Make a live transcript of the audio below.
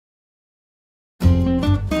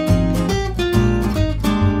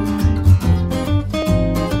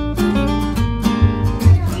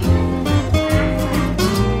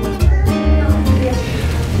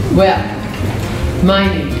My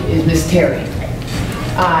name is Miss Terri.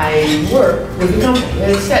 I work with the company.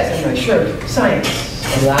 It says on my shirt, Science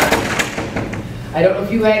Lab. I don't know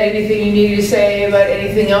if you had anything you needed to say about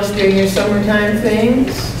anything else during your summertime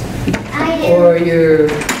things? I do. Or you're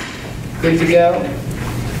good to go?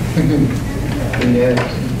 Who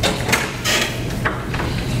knows?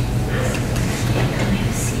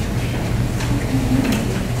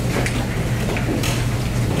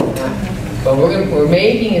 But we're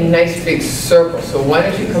making a nice big circle, so why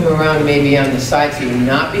don't you come around maybe on the side so you're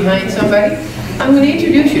not behind somebody? I'm going to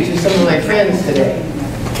introduce you to some of my friends today.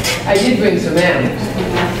 I did bring some animals,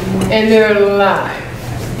 and they're alive.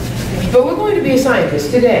 But we're going to be a scientist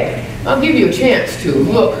today. I'll give you a chance to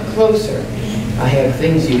look closer. I have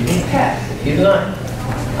things you can pet if you'd like.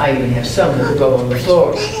 I even have some that will go on the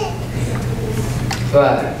floor.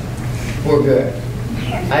 But we're good.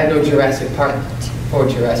 I have no Jurassic Park. Or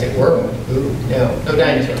Jurassic World. Ooh, no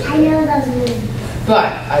dinosaurs. I know those movies. But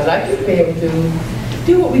I'd like to be able to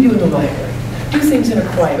do what we do in the library. Do things in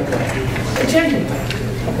a quiet way, a gentle way.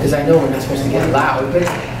 Because I know we're not supposed to get loud, but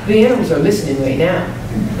the animals are listening right now.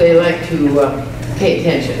 They like to pay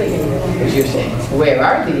attention, as you're saying. Where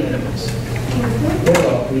are the animals? They're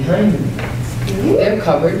all behind me. They're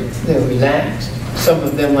covered, they're relaxed. Some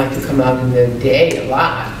of them like to come out in the day a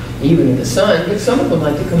lot, even in the sun, but some of them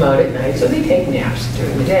like to come out at night, so they take naps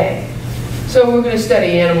during the day. So we're going to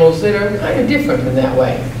study animals that are kind of different in that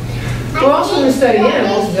way. We're also going to study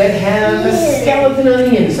animals that have a skeleton on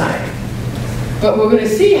the inside. But we're going to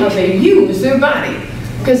see how they use their body.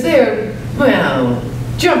 Because they're, well,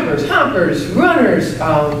 jumpers, hoppers, runners,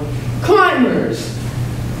 climbers.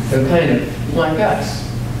 They're kind of like us.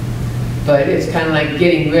 But it's kind of like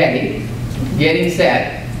getting ready, getting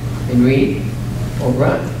set, and read, or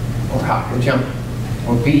run, or hop, or jump,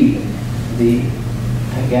 or be the,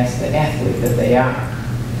 I guess, the athlete that they are.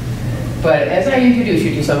 But as I introduce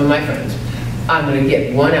you to some of my friends, I'm going to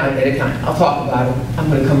get one out at a time. I'll talk about them. I'm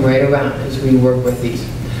going to come right around as we work with these.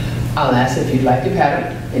 I'll ask if you'd like to pat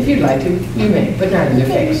them. If you'd like to, you may, but not in their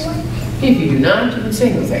face. If you do not, you can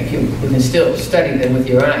say no thank you. You can still study them with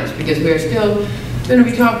your eyes, because we're still going to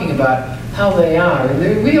be talking about how they are in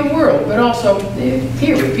the real world, but also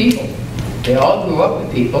here with people. They all grew up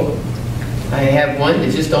with people. I have one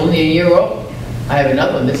that's just only a year old. I have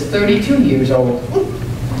another one that's 32 years old.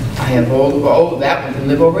 I have that one can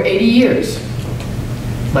live over 80 years.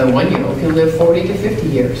 My 1-year-old can live 40 to 50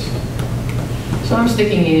 years. So I'm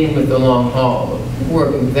sticking in with the long haul of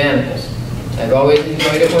working with animals. I've always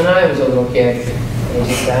enjoyed it when I was a little kid.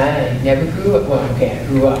 I never grew up. Well, okay, I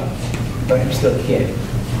grew up, but I'm still a kid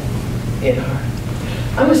in heart.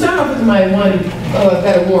 I'm going to start off with my one, I've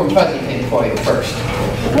got a warm fuzzy thing for you first.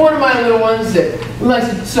 One of my little ones that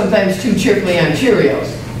likes sometimes too cheerfully on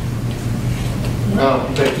Cheerios. Oh,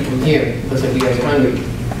 you better keep them here. Looks like you guys are hungry.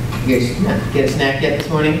 You guys get a snack yet this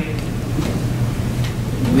morning?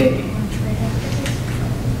 Maybe.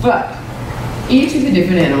 But each of the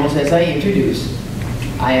different animals, as I introduce,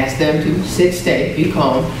 I ask them to sit, stay, be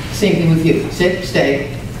calm. Same thing with you. Sit,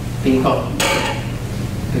 stay, be calm.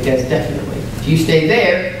 Because definitely, if you stay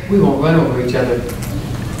there, we won't run over each other.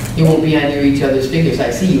 You won't be under each other's fingers.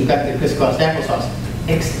 I see you've got the crisscross applesauce.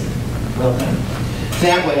 Excellent. Well done.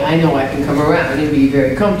 That way I know I can come around and be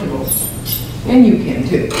very comfortable. And you can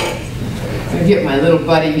too. I get my little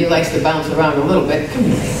buddy, he likes to bounce around a little bit. Come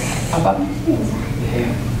here. Up, up.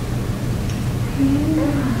 There.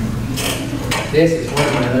 This is one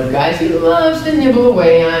of my little guys. He loves to nibble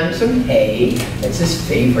away on some hay. That's his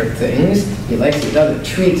favorite things. He likes his other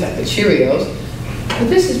treats like the Cheerios. But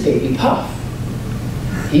this is Baby Puff.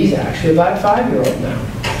 He's actually about a 5-year-old now.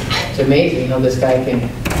 It's amazing how this guy can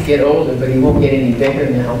get older, but he won't get any bigger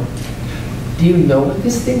now. Do you know what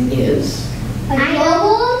this thing is? A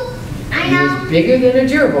gerbil? I know. It is bigger than a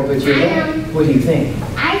gerbil, but you're right. What do you think?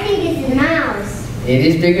 I think it's a mouse. It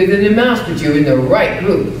is bigger than a mouse, but you're in the right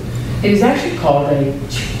group. It is actually called a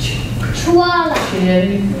Chihuahua.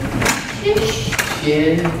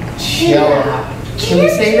 Chinchilla. Can we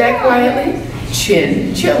say that quietly?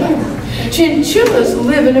 Chinchilla. Chinchillas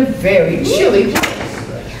live in a very chilly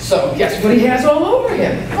place. So guess what he has all over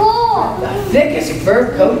him? The thickest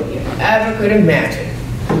fur coat you ever could imagine.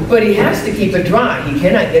 But he has to keep it dry. He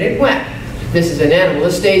cannot get it wet. This is an animal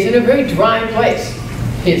that stays in a very dry place.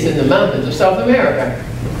 It's in the mountains of South America.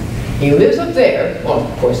 He lives up there. Well,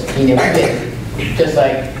 of course, he never did. Just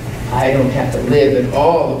like I don't have to live in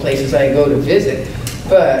all the places I go to visit.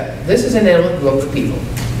 But this is an animal that grew up with people.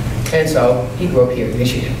 And so he grew up here in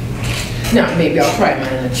Michigan. Now, maybe I'll try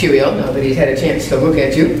mine on a Cheerio now that he's had a chance to look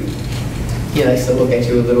at you. He likes to look at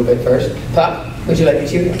you a little bit first. Pop, would you like a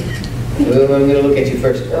Cheerio? Oh, I'm going to look at you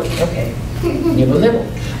first. Oh, okay. Nibble, nibble.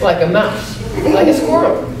 Like a mouse, like a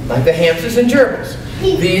squirrel, like the hamsters and gerbils.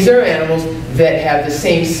 These are animals that have the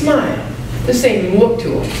same smile, the same look to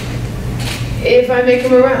them. If I make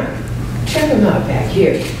them around, check them out back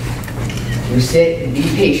here. You sit and be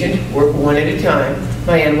patient, work one at a time.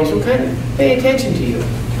 My animals will kind of pay attention to you.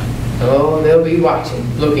 Oh, they'll be watching,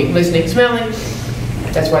 looking, listening, smelling.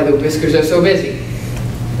 That's why the whiskers are so busy.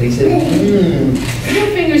 He says, your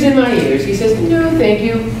fingers in my ears. He says, no, thank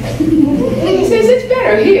you. He says, it's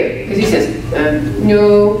better here. Because he says,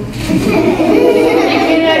 no. You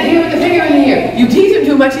cannot hear with the finger in the ear. You tease him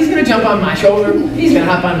too much, he's going to jump on my shoulder. He's going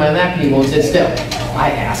to hop on my lap and he won't sit still. I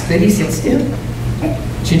ask that he sit still.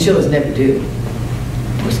 Chinchillas never do.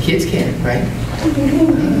 Of course, kids can, right?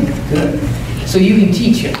 Good. So you can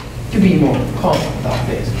teach him to be more calm about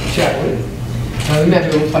this, shall we? Now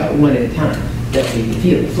remember, we'll fight one at a time. That way you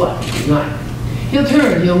feel the fluff. He'll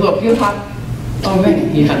turn, he'll look, he'll hop. Already,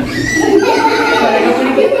 yeah. But I don't want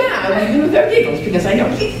to get loud, even with our giggles, because I know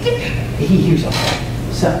he hears all that.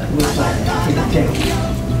 So, we'll try that.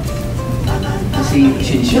 See,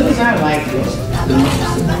 chinchillas are like this. The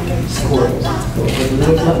mouse, squirrels, with a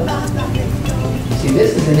little blood. See,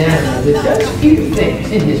 this is an animal that does few things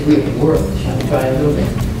in his real world. Shall we try a little bit?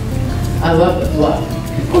 I love the fluff.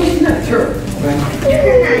 Of course, he's not a turtle, right?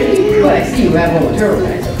 But I see you have all the turtle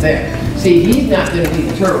guys up there. See, he's not going to be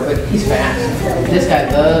the turtle, but he's fast. This guy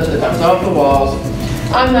loves to bounce off the walls.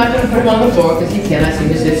 I'm not going to put him on the floor because he cannot seem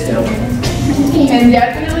to sit still. And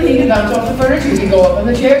definitely he can bounce off the furniture. He can go up on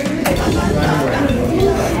the chairs.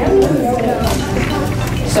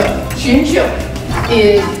 So, chinchilla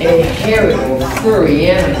is a hairy or furry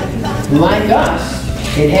animal. Like us,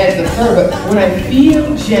 it has the fur, but when I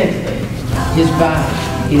feel gently his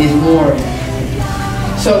body, it is warm.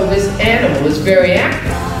 So this animal is very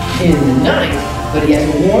active in the night, but he has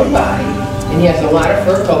a warm body, and he has a lot of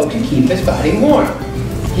fur coat to keep his body warm.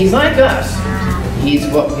 He's like us. He's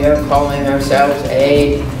what we are calling ourselves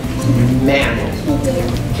a mammal.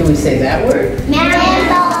 Can we say that word?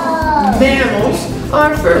 Mammal. Mammals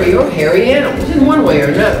are furry or hairy animals in one way or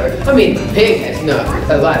another. I mean, a pig has not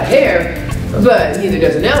a lot of hair, but neither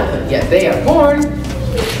does an elephant, yet they are born.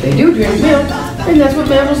 They do drink milk, and that's what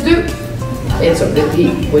mammals do. And so did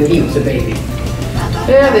he when he was a baby.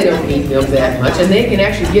 Yeah, they don't eat milk that much, and they can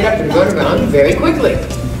actually get up and run around very quickly,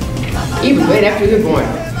 even right after they're born.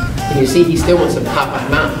 And you see, he still wants to hop on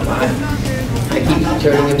mountain a lot. I keep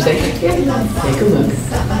turning him, saying, yeah, take a look.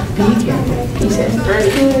 Be careful. He says, I'm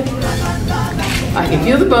good. I can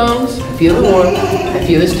feel the bones, I feel the warmth, I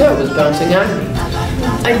feel his toes bouncing on me.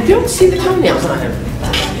 I don't see the toenails on him.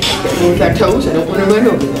 With our toes, I don't want to run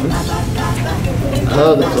over them.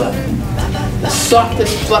 Oh, the fluff. The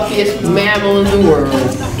softest, fluffiest mammal in the world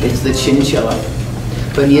is the chinchilla.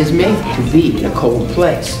 But he is made to be in a cold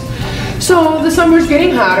place. So the summer's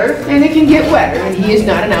getting hotter and it can get wetter, and he is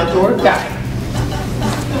not an outdoor guy.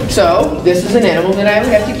 So this is an animal that I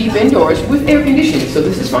would have to keep indoors with air conditioning, so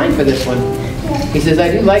this is fine for this one. He says,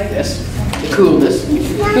 I do like this, the coolness.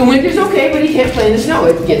 The winter's okay, but he can't play in the snow.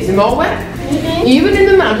 It gets him all wet. Even in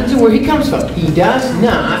the mountains of where he comes from, he does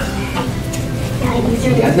not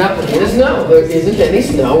play in the snow. There isn't any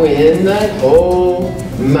snow in the whole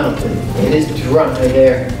mountain. It is dry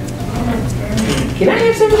there. Can I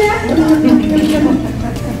have some of that?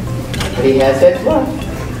 But he has that fluff.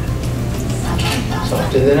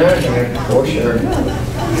 Softer than our hair, for sure.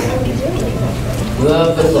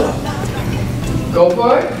 Love the fluff. Go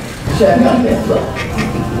for it. Check out that fluff.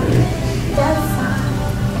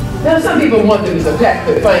 Now some people want them as a pet,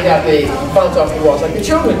 but find out they bounce off the walls like the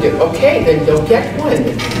children do. Okay, then don't get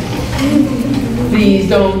one. Please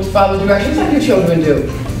don't follow directions like your children do.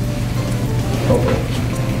 Okay.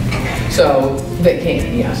 So they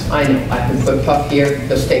can, yes, I know. I can put Puff here,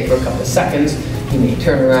 he'll stay for a couple of seconds. He may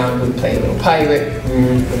turn around and play a little pirate. What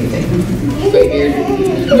do you think? Gray beard?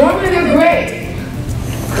 Normally they're gray.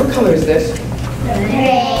 What color is this?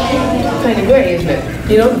 Kind of gray, isn't it?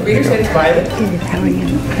 You know, the breeder said it's violet.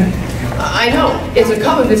 I know. It's a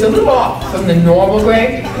color that's a little off from the normal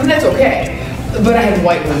gray, and that's okay. But I have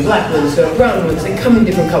white ones, black ones, brown ones. They come in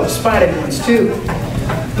different colors, spotted ones too.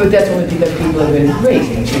 But that's only because people have been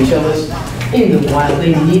raising chinchillas in the wild.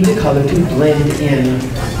 They need the color to blend in.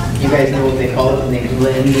 You guys know what they call it when they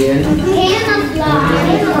blend in?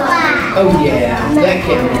 Camouflage. Oh yeah, that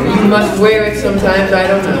camera. You must wear it sometimes, I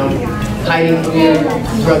don't know. Hiding from your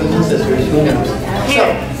brothers and sisters, who knows. So,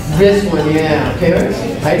 this one, yeah, parents.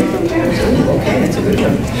 Hiding from parents. Ooh, okay, that's a good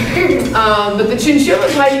one. But the chinchilla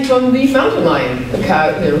is hiding from the mountain lion, the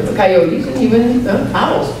coyotes, and even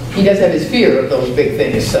owls. He does have his fear of those big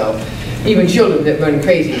things, so even children that run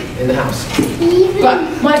crazy in the house.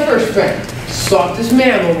 But my first friend softest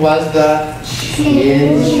mammal was the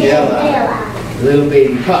chinchilla, little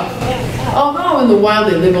baby pup. Although in the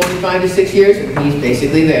wild they live only 5 to 6 years, he's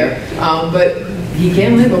basically there, but he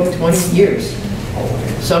can live over 20 years.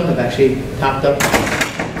 Some have actually topped up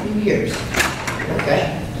 2 years.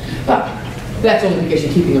 Okay? But that's only because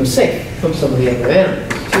you're keeping him safe from some of the other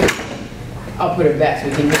animals, too. I'll put him back so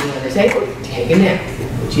we can put him on his table, take a nap,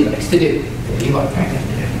 which he likes to do. There you are, practice.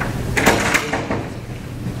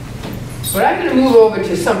 But I'm going to move over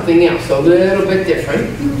to something else, a little bit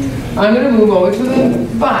different. I'm going to move over to the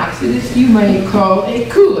box that is, you might call a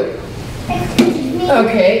cooler.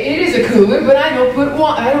 Okay, it is a cooler, but I don't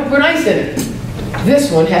put ice in it. This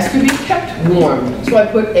one has to be kept warm. So I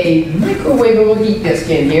put a microwavable heat disk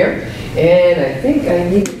in here, and I think I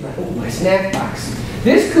need my snack box.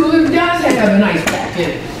 This cooler does have an ice pack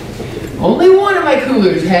in it. Only one of my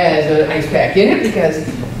coolers has an ice pack in it because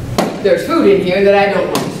there's food in here that I don't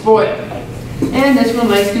want to spoil. And this one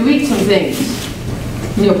likes to eat some things.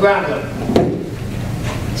 No problem.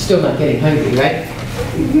 Still not getting hungry, right?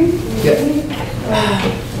 Good.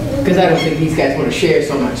 Because I don't think these guys want to share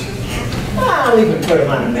so much. I'll even put them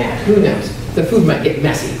on a mat. Who knows? The food might get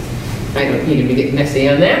messy. I don't need them to get messy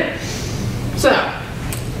on that. So,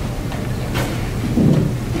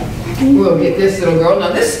 we'll get this little girl.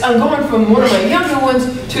 Now this, I'm going from one of my younger ones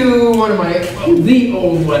to one of my, the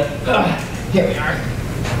old one. Here we are.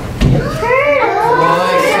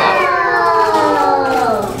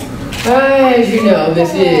 As you know,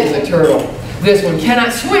 this is a turtle. This one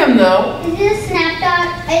cannot swim, though. Is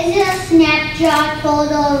it a snapshot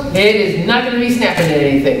turtle? It is not going to be snapping at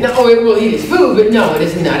anything. No, it will eat its food, but no, it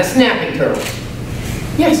is not a snapping turtle.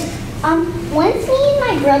 Yes? Once me and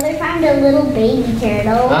my brother found a little baby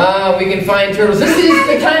turtle. We can find turtles. This is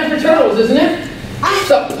the time for turtles, isn't it?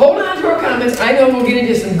 So, hold on to our comments. I know we'll get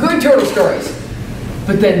into some good turtle stories.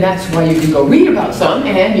 But then that's why you can go read about some,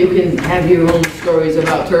 and you can have your own stories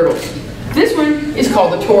about turtles. This one is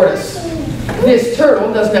called the tortoise. This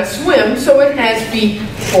turtle does not swim, so it has feet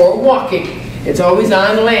for walking. It's always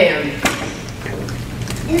on land.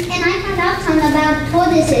 And I found out something about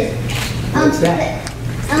tortoises. What's that?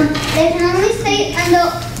 They can only stay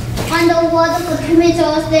underwater for 2 minutes or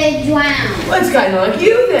else they drown. Well, it's kind of like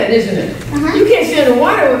you then, isn't it? You can't stay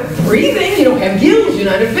underwater breathing. You don't have gills. You're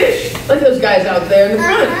not a fish. Like those guys out there in the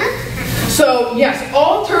front. So, yes,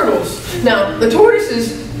 all turtles. Now, the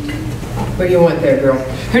tortoises, what do you want there, girl?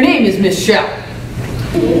 Her name is Miss Shell.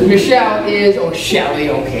 Michelle is, or Shelly,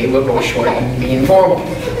 okay, we'll go short and be informal.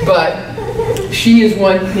 But she is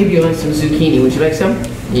one, maybe you like some zucchini. Would you like some?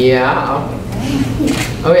 Yeah.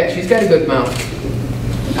 Oh yeah, she's got a good mouth.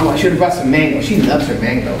 Oh, I should have brought some mango. She loves her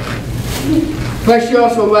mango. But she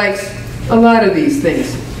also likes a lot of these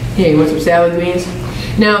things. Here, you want some salad greens?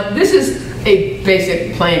 Now, this is a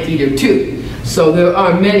basic plant eater too. So there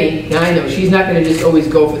are many, now I know she's not going to just always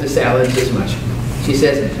go for the salads as much. She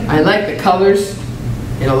says, I like the colors,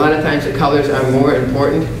 and a lot of times the colors are more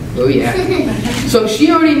important. Oh yeah. So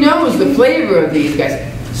she already knows the flavor of these guys.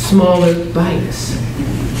 Smaller bites.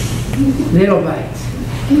 Little bites.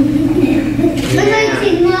 Yeah.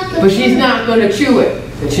 But she's not going to chew it.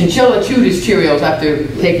 The chinchilla chewed his Cheerios after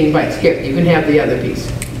taking bites. Here, you can have the other piece.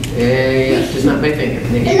 Yes, just not my finger.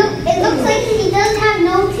 It looks like he doesn't have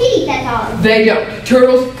no teeth at all. They don't.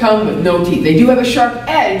 Turtles come with no teeth. They do have a sharp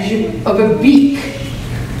edge of a beak.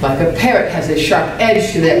 Like a parrot has a sharp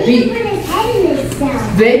edge to that beak. He can put his head in his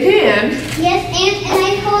cell. They can. Yes, and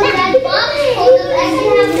I told that box holder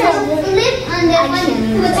actually have a flip on that one to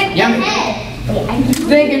protect the head.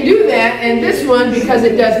 They can do that, and this one, because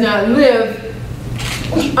it does not live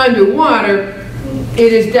underwater,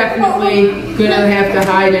 it is definitely going to have to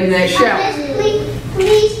hide in that shell.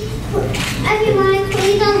 Please, everyone,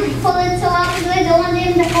 please don't pull it so out because I don't want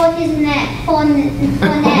him to hold his neck.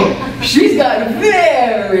 She's got a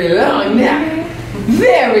very long neck,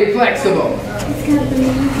 very flexible.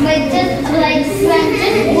 But just like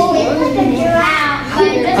move it like a giraffe.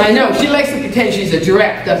 I know, she likes to pretend she's a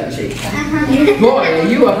giraffe, doesn't she? Boy, are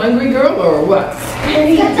you a hungry girl or what?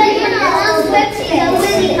 Because I am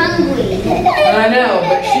really hungry. I know,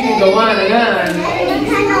 but she can go on and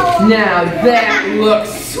on. Now that looks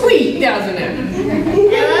sweet, doesn't it?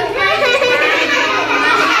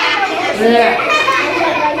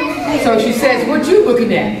 Yeah. So she says, what you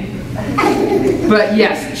looking at? But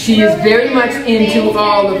yes, she is very much into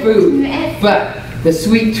all the food. But the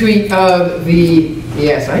sweet treat of the,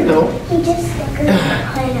 yes, I know.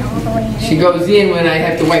 She goes in when I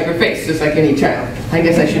have to wipe her face, just like any child. I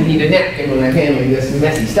guess I should need a napkin when I'm handling this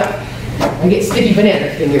messy stuff. I get sticky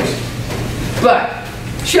banana fingers. But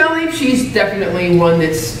Shelley, she's definitely one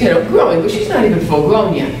that's, you know, growing, but she's not even full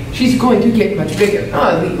grown yet. She's going to get much bigger.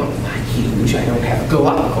 Oh, not huge. I don't have a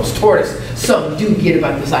Galapagos tortoise. Some do get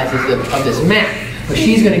about the size of this map, but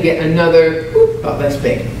she's going to get another, about this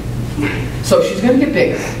big. So she's going to get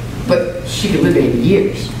bigger, but she could live 80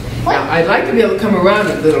 years. Now, I'd like to be able to come around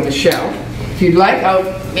with little Michelle. If you'd like, I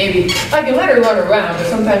can let her run around, but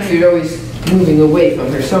sometimes she's always moving away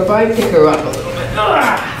from her. So if I pick her up a little bit,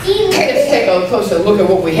 let's take a closer look at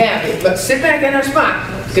what we have here. But sit back in our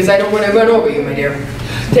spot, because I don't want to run over you, my dear.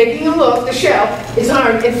 Taking a look, the shell is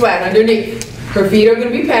hard and flat underneath. Her feet are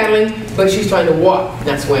going to be paddling, but she's trying to walk,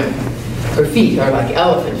 not swim. Her feet are like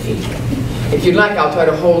elephant feet. If you'd like, I'll try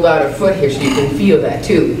to hold out her foot here so you can feel that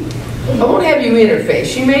too. I won't have you interface.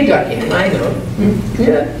 She may duck in, I know.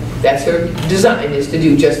 Yeah, that's her design, is to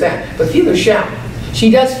do just that. But feel her shell. She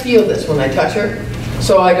does feel this when I touch her,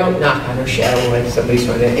 so I don't knock on her shell when somebody's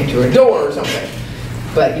trying to enter a door or something.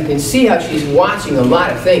 But you can see how she's watching a lot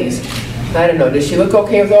of things. I don't know, does she look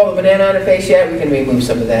okay with all the banana on her face yet? We can remove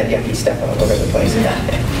some of that yucky stuff all over the place.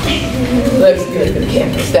 Looks good for the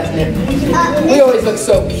cameras, doesn't it? We always look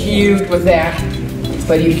so cute with that.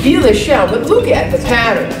 But you feel the shell, but look at the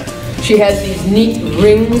pattern. She has these neat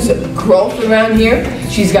rings of growth around here.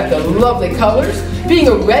 She's got the lovely colors. Being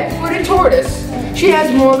a red-footed tortoise, she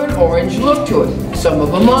has more of an orange look to it. Some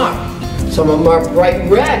of them are. Some of them are bright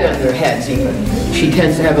red on their heads even. She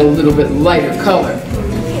tends to have a little bit lighter color.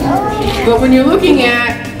 But when you're looking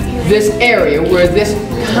at this area where this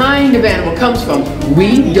kind of animal comes from,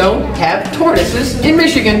 we don't have tortoises in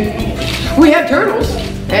Michigan. We have turtles,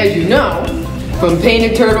 as you know, from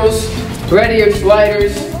painted turtles, red-eared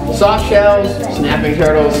sliders, soft shells, snapping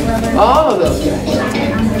turtles, all of those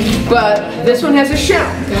guys. But this one has a shell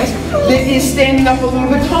that is standing up a little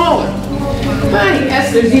bit taller.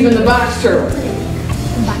 Yes, there's even the box turtle.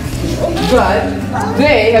 But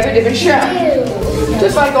they have a different shell.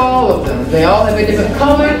 Just like all of them. They all have a different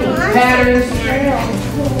color, patterns,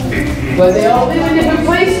 but they all live in different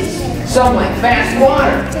places. Some like fast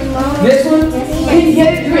water. This one can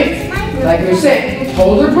get a drink. Like you're saying,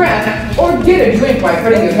 hold her breath or get a drink by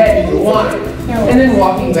putting your head in the water and then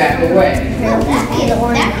walking back away.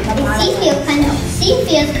 She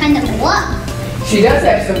feels kind of rough. She does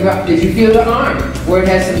have some rough. Did you feel the arm where it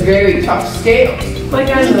has some very tough scales? Like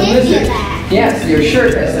on the lizard. Yes, your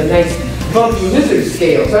shirt has a nice funky lizard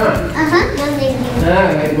scales, huh?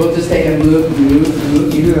 Alright, we'll just take a look.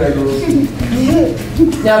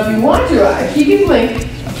 Now if you want your eye, she can blink.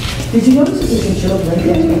 Did you notice that the chinchilla blink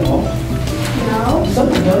at all? No.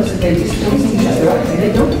 Sometimes notice that they just don't see each other eyes and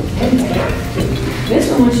they don't tend to have to. This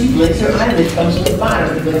one, when she blinks, her eyelid comes from the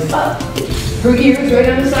bottom and blinks up. Her ears right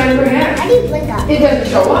on the side of her head. I didn't blink up. It doesn't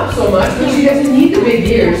show up so much, but she doesn't need the big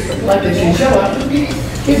ears like the chinchilla.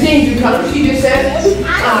 If danger comes, she just says,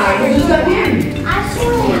 I will just duck in.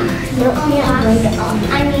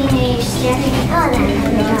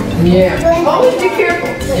 Yeah. Always be careful.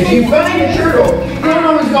 If you find a turtle, don't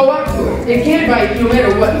always go up to it. It can't bite you no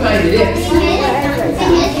matter what kind it is.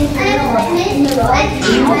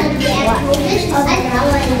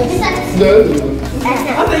 No. I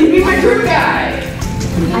thought you'd be my tour guide.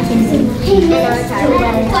 I can see.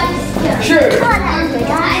 Sure.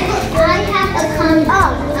 I have a comment.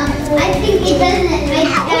 I think it doesn't.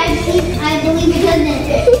 I believe it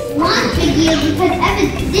doesn't want big ears because if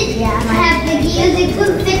it didn't have big ears, it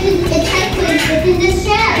couldn't fit in. It couldn't fit in the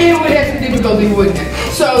shell. It would have some difficulty, wouldn't it?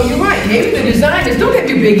 So you're right. Maybe the design is don't have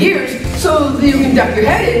your big ears so that you can duck your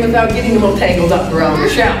head in without getting them all tangled up around the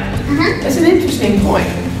shell. That's an interesting point.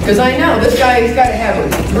 Because I know this guy's got to have a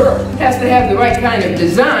girl, has to have the right kind of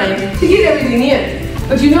design to get everything in.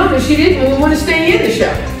 But you notice she didn't really want to stay in the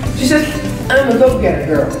shell. She says, I'm a go-getter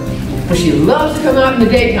girl. But she loves to come out in the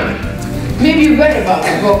daytime. Maybe you read about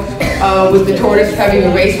the book with the tortoise having a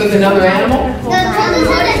race with another animal? The tortoise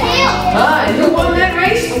and the tail. And who won that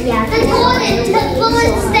race? The tortoise, the full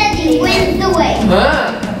and steady wins the way.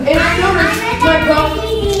 And I noticed,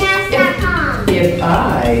 if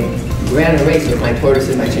I ran a race with my tortoise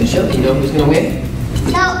and my chinchilla, you know who's going to win?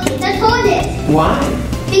 No, the tortoise. Why?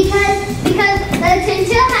 Because the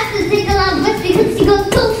chinchilla has to take a lot of risks because he goes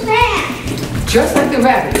so fast. Just like the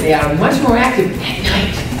rabbit, they are much more active at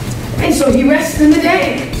night. And so he rests in the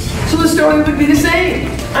day. So the story would be the same.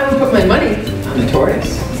 I would put my money on the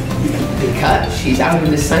tortoise because she's out in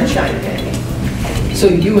the sunshine day. So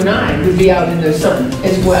you and I would be out in the sun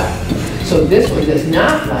as well. So this one does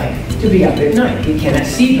not like to be up at night. It cannot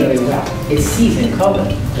see very well. It sees in color,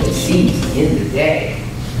 but it sees in the day.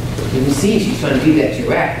 You can see she's trying to do that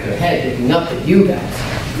giraffe with her head looking up at you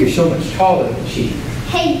guys. You're so much taller than she.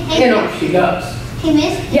 Hey, And off she goes. Hey,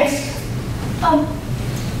 miss. Yes.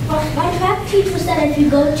 My track teacher said if you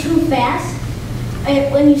go too fast,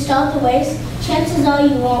 when you start the race, chances are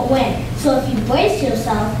you won't win. So if you brace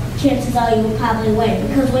yourself, chances are you will probably win.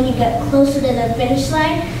 Because when you get closer to the finish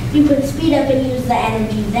line, you can speed up and use the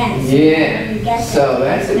energy then. Yeah, so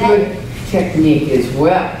that's a good technique as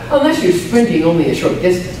well. Unless you're sprinting only a short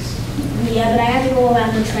distance. Yeah, but I have to go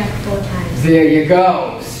around the track 4 times. There you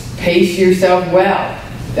go. Pace yourself well.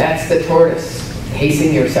 That's the tortoise.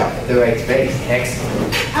 Pacing yourself at the right space.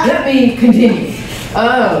 Excellent. Let me continue.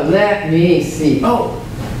 Oh, let me see. Oh,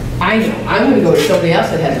 I know. I'm going to go to somebody else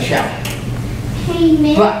that has a shower. Hey,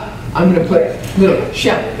 Miss. But I'm going to put a little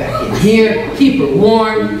shower back in here. Keep her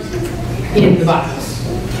warm in the box.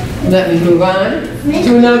 Let me move on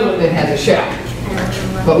to another one that has a shower.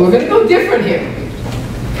 But we're going to go different here.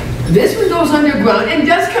 This one goes underground and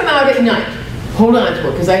does come out at night. Hold on to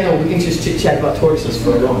it, because I know we can just chit-chat about tortoises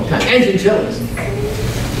for a long time. And chinchillas.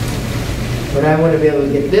 But I want to be able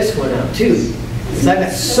to get this one out too. Because I've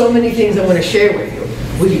got so many things I want to share with you.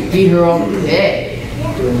 We can beat her all day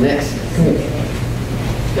doing this.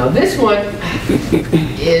 Now this one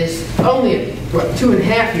is only a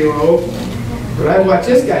 2.5-year-old. But I watched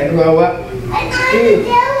this guy grow up. An armadillo.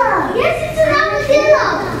 Yes, it's an armadillo.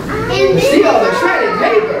 And see all the shredded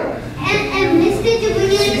paper. And Mr.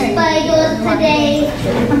 Julian spiders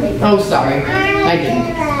today. Oh, sorry. I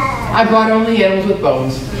didn't. I brought only animals with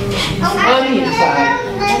bones. On the inside.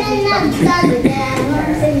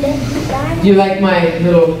 Do you like my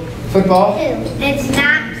little football? It's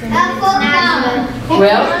not a football.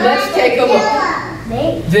 Well, let's take a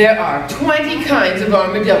look. There are 20 kinds of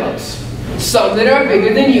armadillos. Some that are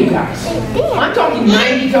bigger than you guys. I'm talking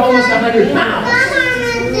 90 to almost 100 pounds.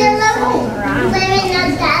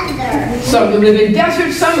 Some live in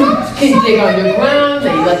deserts, some can dig underground,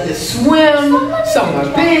 they let this swim, some are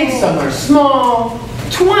big, some are small.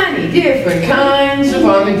 20 different kinds of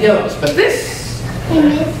armadillos. But this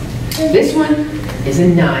one is a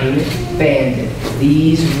 9-banded.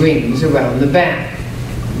 These rings around the back.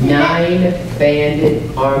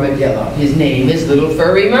 9-banded armadillo. His name is Little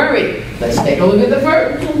Furry Murray. Let's take a look at the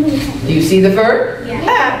fur. Do you see the fur?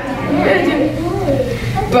 Yeah.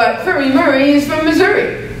 But Furry Murray is from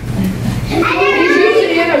Missouri. He's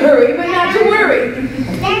usually in a hurry, but not to worry.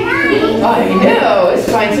 I know. Let's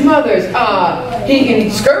find some others. He can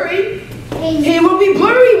scurry. He will be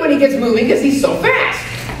blurry when he gets moving because he's so fast.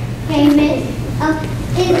 Hey, Miss.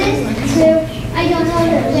 Is this true? I don't know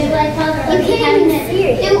what you can't even see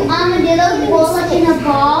it. Do armadillos roll up in a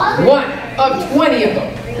ball? 1 of 20 of them.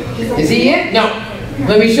 Is he it? No.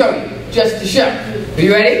 Let me show you. Just to show. Are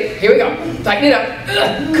you ready? Here we go. Tighten it up.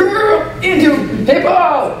 Curl into a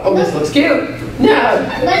ball. Oh, this looks cute. Now,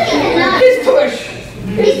 his push.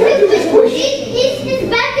 His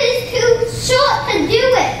back is too short to do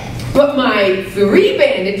it. But my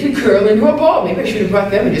 3-banded can curl into a ball. Maybe I should have brought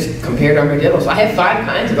them and just compared armadillos. I have 5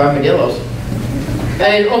 kinds of armadillos.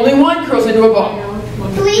 And only one curls into a ball.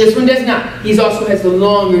 This one does not. He also has the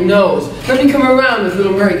longer nose. Let me come around with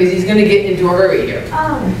Little Murray because he's going to get into a hurry here.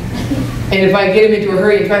 And if I get him into a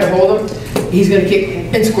hurry and try to hold him, he's going to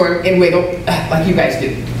kick and squirm and wiggle like you guys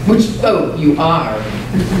do. Which, oh, you are.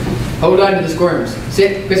 Hold on to the squirms.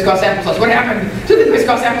 Sit, crisscross applesauce. What happened to the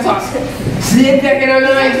crisscross applesauce? Sit back in our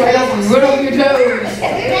lines right up and run over your toes.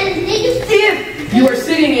 If you are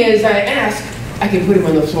sitting as I ask, I can put him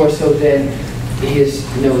on the floor so then his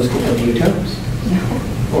nose can come to your toes.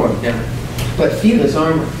 Or no. But feel his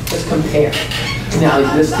armor. Let's compare. Now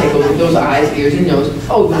let's take a look at those eyes, ears, and nose.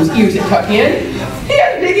 Oh, those ears that tuck in. He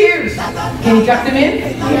has big ears. Can he tuck them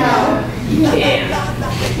in? No. He can.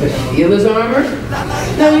 But feel his armor.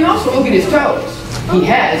 Now you also look at his toes. He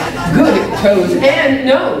has good toes and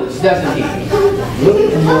nose, doesn't he? Look at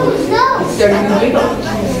the nose. It's starting to wiggle.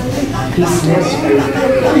 He smells food.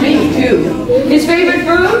 Me too. His favorite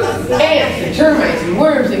food? Ants and termites and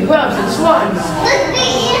worms and grubs and swans. Let's be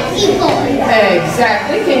anteater.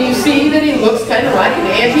 Exactly. Can you see that he looks kind of like an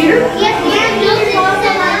anteater? Yes,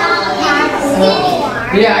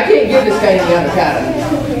 Yeah, I can't give this guy any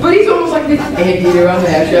avocado. But he's almost like the anteater on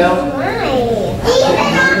that show.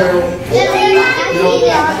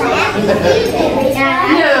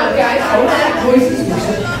 Now, guys, hold on. Voices.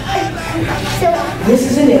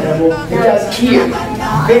 This is an animal that does hear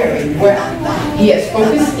very well. He has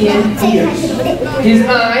focus in ears. His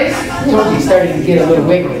eyes, told you, he's starting to get a little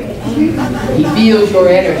wiggly. He feels your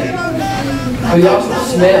energy. But he also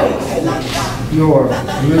smells your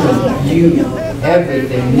room, you,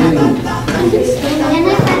 everything new. And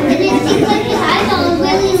the fact that it seems like his eyes are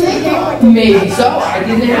really little. Maybe so. I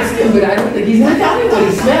didn't ask him, but I don't think he's going to tell me what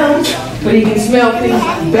he smells. But he can smell things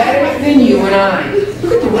better than you and I.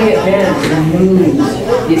 look at the way it bends and moves.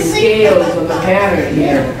 The scales on the pattern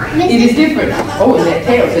here. It is different. Oh, and that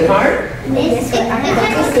tail, is it hard? It's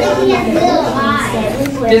like he has little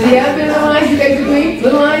eyes. Does he have little eyes? You guys agree?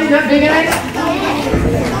 Little eyes, not big eyes?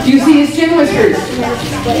 Do you see his chin whiskers?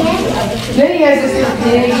 Then he has this little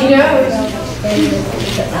piggy nose.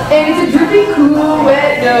 And it's a drippy, cool,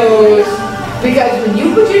 wet nose. Because when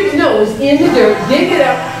you put your nose in the dirt, dig it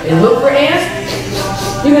up, and look for ants,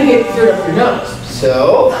 you're going to get dirt up your nose.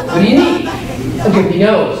 So, what do you need? A drippy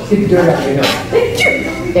nose. Get the dirt out of your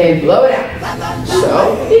nose. And blow it out.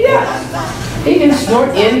 So, he does. He can snort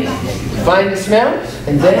in, find the smells,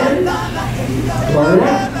 and then blow it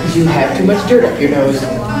out. Because you have too much dirt up your nose.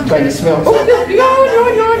 Find the smell. Oh,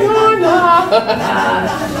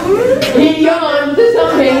 he yawned. The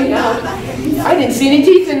sun hanging out. I didn't see any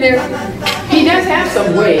teeth in there. He does have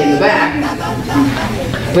some way in the back.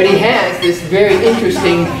 But he has this very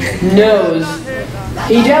interesting nose.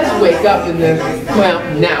 He does wake up in the, well,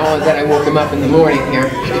 now that I woke him up in the morning here.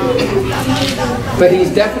 But he's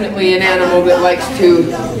definitely an animal that likes to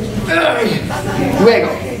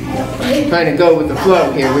wiggle. Trying to go with the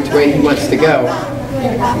flow here, which way he wants to go.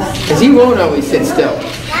 Because he won't always sit still.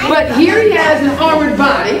 But here he has an armored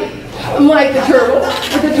body, like the turtle.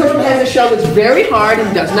 But the turtle has a shell that's very hard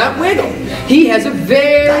and does not wiggle. He has a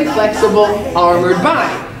very flexible armored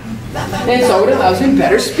body. And so it allows him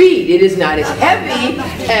better speed. It is not as heavy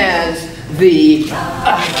as the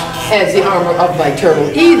armor of my turtle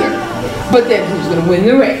either. But then who's going to win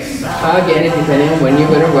the race? Again, it depending on when you're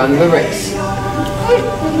going to run the race.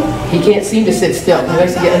 He can't seem to sit still. He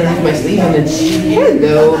likes to get underneath my sleeve and then,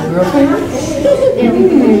 hello, girlfriend.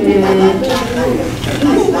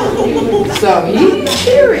 So he's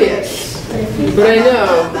serious. But I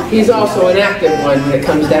know he's also an active one that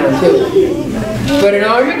comes down too. But an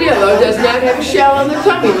armadillo does not have a shell on the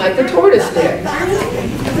tummy like the tortoise did.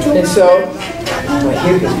 And so, I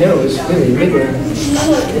hear his nose really wiggling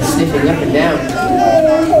and sniffing up and down.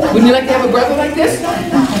 Wouldn't you like to have a brother like this?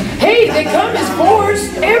 Hey, they come as fours.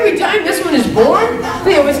 Every time this one is born,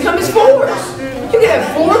 they always come as fours. You can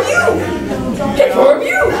have 4 of you. Get 4 of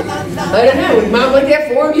you. I don't know, would Mom like to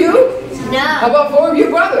have 4 of you? No. How about 4 of your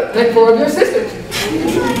brother and 4 of your sisters?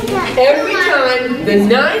 Every time the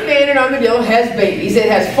 9-banded armadillo has babies, it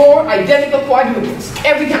has 4 identical quadruplets.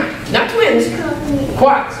 Every time. Not twins.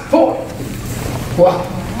 Quads. 4. Wow.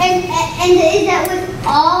 And is that with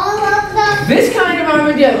all of them? This kind of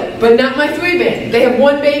armadillo, but not my 3-banded. They have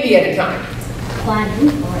 1 baby at a time.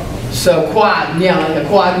 Quadruple. So quad, yeah, like a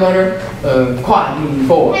quad runner. Quad meaning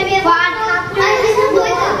 4. Have you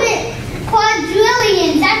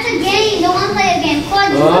quadrillions. That's a game. Don't want to play a game.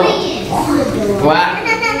 Quadrillions. Oh. Wow.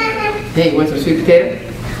 Hey, you want some sweet potato?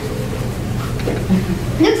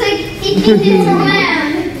 Looks like he keeps it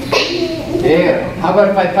around. Yeah. How about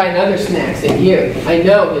if I find other snacks in here? I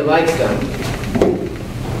know he likes them.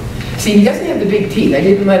 See, he doesn't have the big teeth. I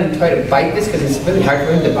didn't let him try to bite this because it's really hard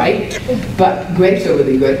for him to bite. But grapes are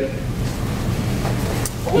really good.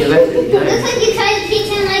 Looks like you try to teach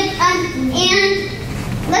him like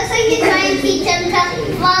looks like you're trying to teach him to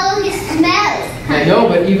follow his smells. I know,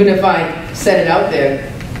 but even if I set it out there,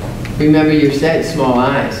 remember you said small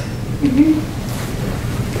eyes.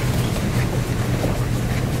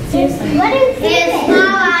 What is his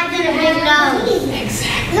small eyes and a big nose?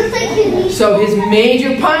 Exactly. Looks like you need. So his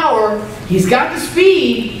major power, he's got the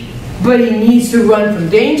speed, but he needs to run from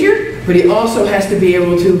danger, but he also has to be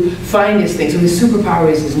able to find his thing. So his superpower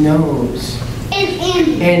is his nose.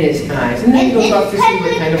 And his eyes. And then goes off to see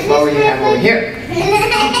what kind of flower you have over here.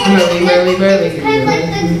 Merly. It's kind of like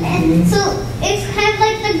it's kind of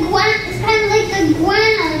like the ground. It's kind of like the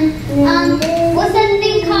ground. What's that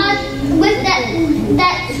thing called? With that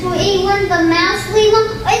tree one, the mouse tree one?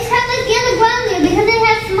 It's kind of like the underground there because it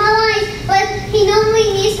has small eyes. But he normally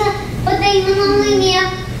needs to. But they normally need.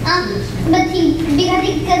 Because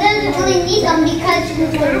he doesn't really need them because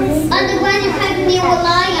underground you kind of need to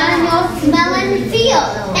rely on your smell and feel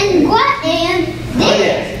and what and this. Oh,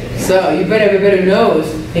 yeah. So you better have a better nose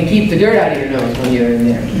and keep the dirt out of your nose when you're in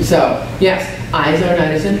there. So yes, eyes are not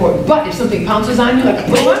as important. But if something pounces on you like a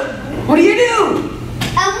puma, what do?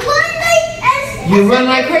 You run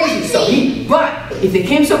like crazy. So but if it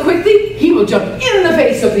came so quickly, he will jump in the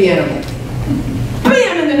face of the animal,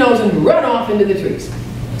 bam in the nose, and run off into the trees.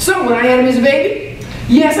 So when I had him as a baby,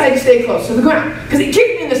 yes, I had to stay close to the ground because he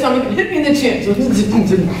kicked me in the stomach and hit me in the chin. So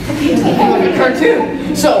like a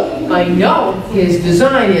cartoon. So I know his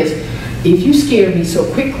design is, if you scare me so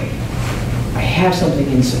quickly, I have something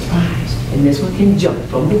in surprise, and this one can jump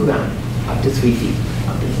from the ground up to 3 feet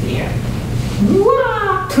up into the air.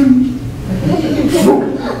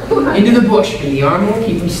 into the bush, and the arm will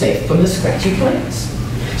keep him safe from the scratchy plants.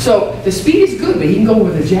 So the speed is good, but he can go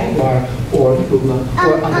where the jaguar or the puma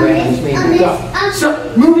or other animals may not go.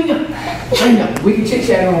 So moving on. I know, we can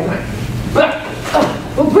chit-chat all the time. But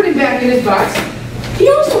we'll put him back in his box. He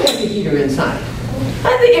also has a heater inside. And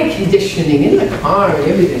the air conditioning in the car and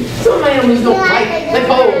everything. Some of my animals don't like the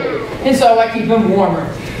cold. And so I keep them warmer.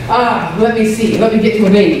 Let me see. Let me get to a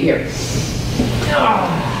baby here.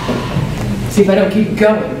 See if I don't keep it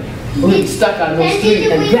going. We'll get stuck on those three,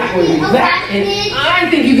 and that will be that. And I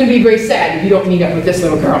think you can be very sad if you don't meet up with this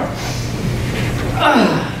little girl.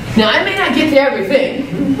 Now, I may not get to everything,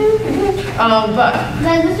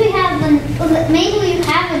 but maybe we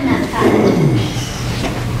have them next time.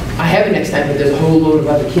 I have it next time, but there's a whole load of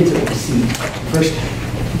other kids that will see first time.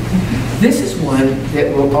 This is one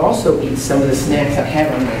that will also eat some of the snacks I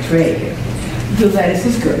have on my tray here. The lettuce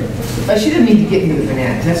is good. She doesn't need to get into the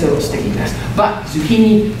bananas. That's a little sticky mess. But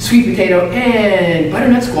zucchini, sweet potato, and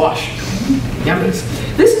butternut squash. Yummies.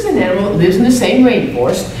 This is an animal that lives in the same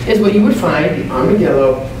rainforest as what you would find the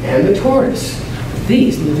armadillo and the tortoise.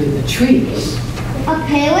 These live in the trees. A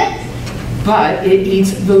parrot? But it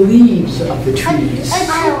eats the leaves of the trees.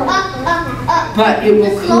 But it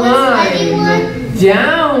will climb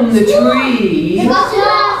down the tree.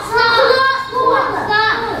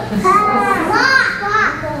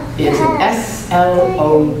 It's an S-L-O-T-H.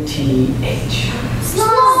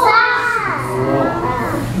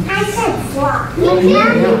 I said sloth.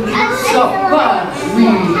 So what we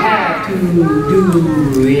have to do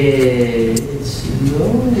is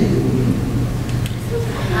slowly.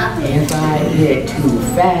 If I get too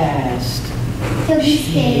fast,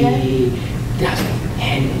 she doesn't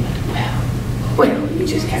handle it well. Well, you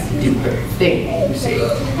just have to do her thing, you see. Is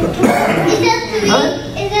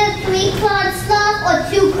it three-clawed sloth or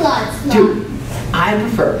two-clawed sloth? Two. I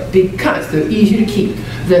prefer, because they're easier to keep.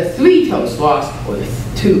 The three-toed sloths, or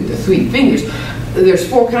the three fingers, there's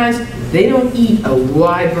 4 kinds. They don't eat a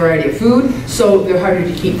wide variety of food, so they're harder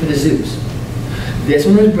to keep for the zoos. This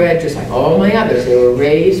one was bred just like all my others. They were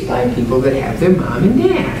raised by people that have their mom and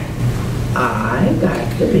dad. I got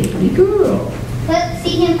the baby girl. Let's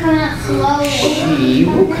see him come out slowly. She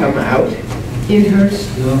will come out in her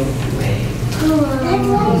slow way.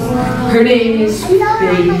 Her name is Sweet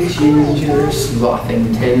Baby Ginger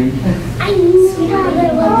Slothington. I knew that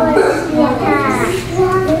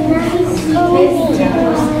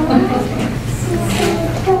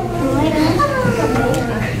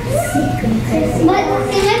But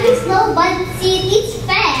it might be slow, but see, it eats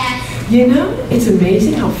fast. You know, it's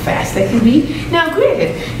amazing how fast they can be. Now,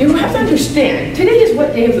 granted, you have to understand, today is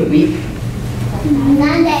what day of the week?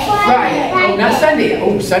 Monday. Friday. Oh, not Sunday.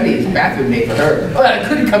 Oh, Sunday is bathroom day for her. Well, I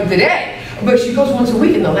couldn't come today. But she goes once a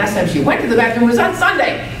week, and the last time she went to the bathroom was on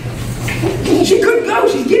Sunday. She couldn't go.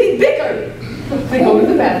 She's getting bigger. They go to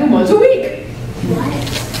the bathroom once a week.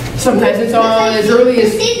 Sometimes it's on as early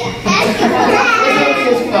as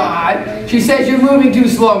 5. She says, you're moving too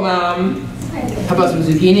slow, Mom. How about some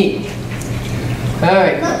zucchini? All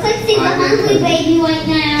right. Looks like she's a hungry baby right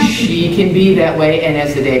now. She can be that way, and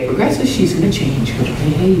as the day progresses, she's going to change her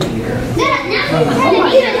behavior. Now she's trying to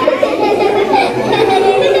eat it.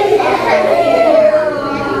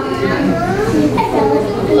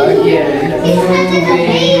 Again, He's such a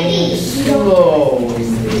baby. slowly.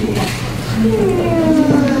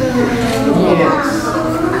 Yes.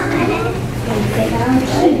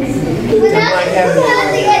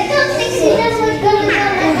 I don't think she knows what's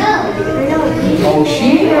going on. Oh,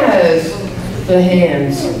 she has the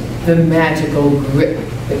hands, the magical grip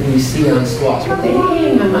that we see on sloths. But they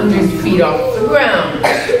hang 100 feet off the ground.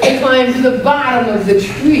 They climb to the bottom of the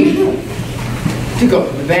tree to go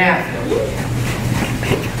to the bathroom.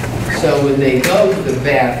 So when they go to the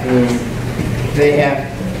bathroom, they have,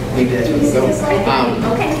 maybe that's where they go.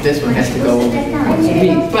 This one has to go once a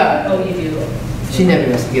week, but she never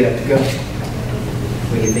has to get up to go.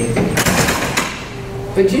 What do you think?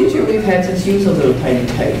 But Ginger, we've had since she was a little tiny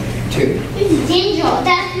type, too. It's Ginger.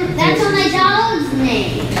 That's on my dog's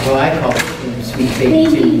name. Well, I call her Sweet Baby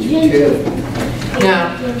Ginger, too.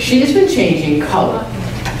 Now, she has been changing color.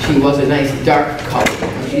 She was a nice dark color.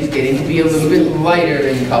 Now she's getting to be a little bit lighter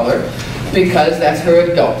in color because that's her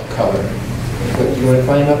adult color. What, you want to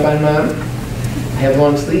climb up on Mom? I have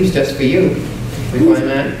long sleeves just for you. We climb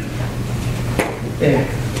on? There.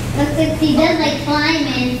 Looks like she does like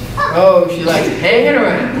climbing. Oh, she likes hanging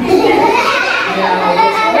around. Now,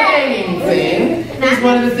 this hanging thing is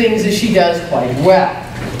one of the things that she does quite well.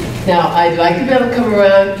 Now, I'd like to be able to come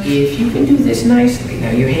around if you can do this nicely.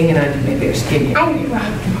 Now, you're hanging on to my bare skin here. There.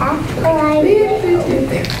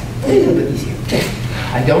 A little bit easier. There.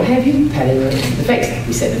 I don't have you patting her in the face, like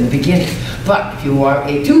we said in the beginning. But if you are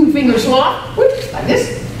a two-finger sloth, like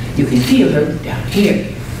this, you can feel her down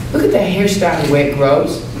here. Look at that hairstyle, the way it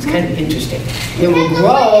grows. It's kind of interesting. It will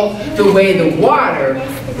grow the way the water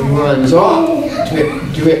runs off.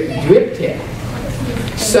 Drip, drip, drip tip.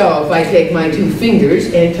 So if I take my two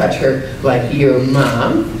fingers and touch her like your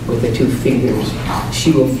mom with the two fingers,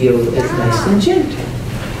 she will feel it's nice and gentle.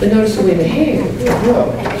 But notice the way the hair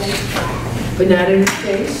grows. But not in her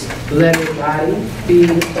face. Let her body be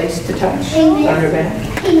the place to touch on her back.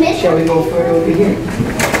 Shall we go further over here?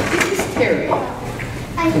 This is Terri.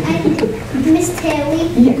 Miss Terri?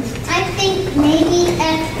 Yes. I think maybe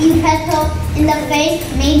if you touch her in the face,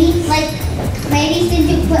 maybe since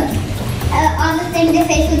you put on the thing the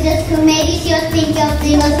face was just food, maybe she'll think your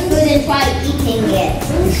thing was food and try eating it.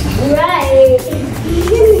 Right.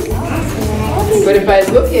 But if I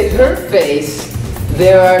look at her face,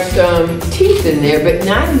 there are some teeth in there, but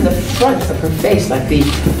not in the front of her face, like the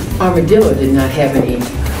armadillo did not have any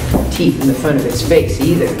teeth in the front of its face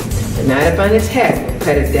either. And not up on its head. We'll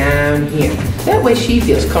cut it down here. That way she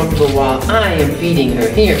feels comfortable while I am feeding her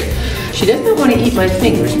here. She does not want to eat my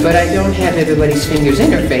fingers, but I don't have everybody's fingers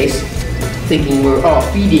in her face, thinking we're all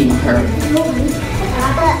feeding her.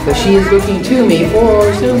 But she is looking to me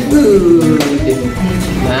for some food.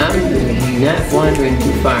 Mom, you're not wandering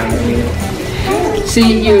too far here.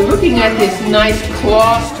 See, you're looking at this nice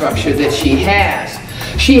claw structure that she has.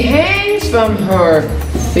 She hangs from her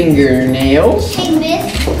fingernails. Hey, Miss.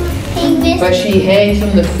 But she hangs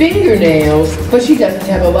from the fingernails, but she doesn't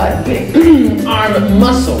have a lot of big arm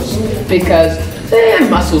muscles because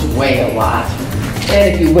muscles weigh a lot.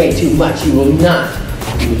 And if you weigh too much, you will not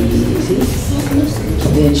be easy.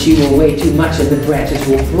 Then she will weigh too much and the branches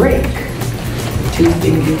will break.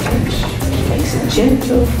 Two-finger touch makes it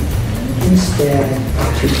gentle instead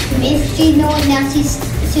of two. Miss, do you know what now she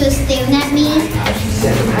was staring at me? She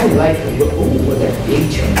said, I like her. Oh, what that big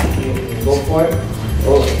chunk. Go for it.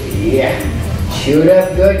 Oh, yeah. Shoot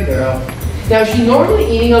up good, girl. Now, she's normally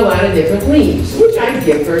eating a lot of different leaves, which I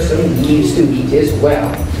give her some leaves to eat as well.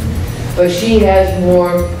 But she has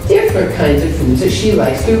more different kinds of foods that she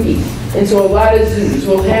likes to eat. And so a lot of zoos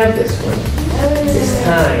will have this one. This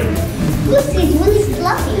time. Look, it's really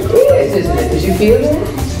fluffy. It is, isn't it? Did you feel that?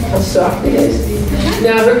 How soft it is.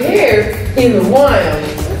 Now, her hair in the wild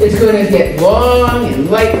is going to get long and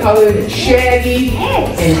light-colored and shaggy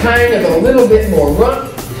and kind of a little bit more rough.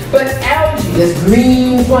 But algae, this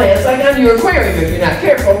green plants, like on your aquarium if you're not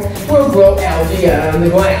careful, will grow algae on the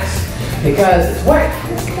glass because it's wet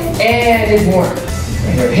and it's warm.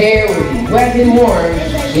 And her hair will be wet and warm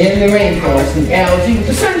in the rainforest, and algae with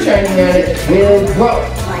the sun shining on it will grow.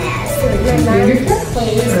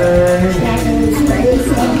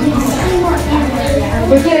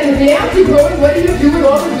 But then with the algae growing, what do you do with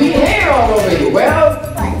all the green hair all over you? Well,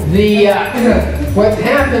 what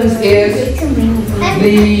happens is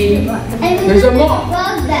there's a moth.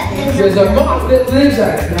 There's a moth that lives on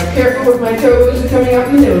it. Now careful with my toes coming up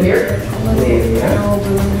in the middle here.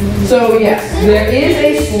 So yes, there is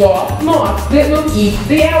a sloth moth that will eat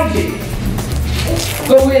the algae.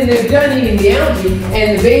 But when they're done eating the algae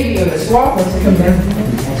and the baby of the sloth wants to come down,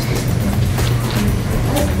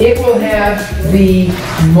 it will have the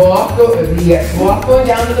sloth going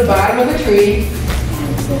down to the bottom of the tree.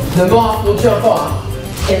 The moth will jump off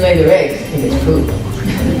and lay their eggs in its food.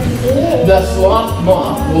 The sloth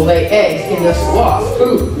moth will lay eggs in the sloth's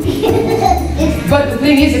food. But the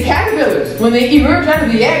thing is, the caterpillars, when they emerge out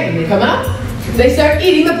of the egg and they come out, they start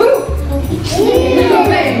eating the poop. So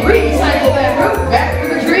they recycle that poop back to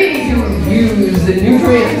the tree to use the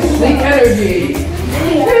nutrients, the energy.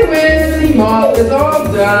 And when the moth is all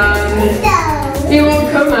done, it will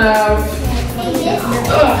come out.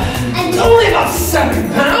 Only about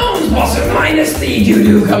 7 pounds, plus or minus the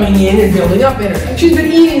doo-doo coming in and building up in her. She's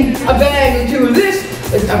been eating a bag or two of this,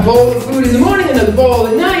 a bowl of food in the morning, another bowl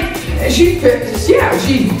at night, and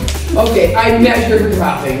okay, I measured her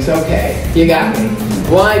droppings, okay, you got me.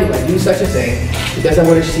 Why do I do such a thing? Because I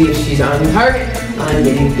want to see if she's on target on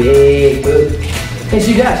getting big food. And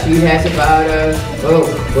she does, she has about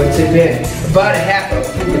what's it been? About a half a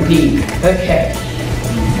food a pea. Okay.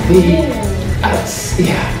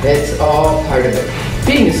 That's all part of it.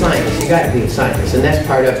 Being a scientist, you got to be a scientist, and that's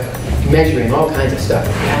part of measuring all kinds of stuff.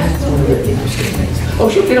 That's one of the interesting things. Oh,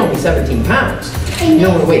 she'll get only 17 pounds. You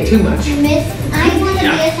don't want to weigh too much. Miss, I want to be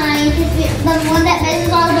a scientist, the one that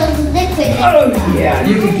measures all those liquids. Oh, yeah,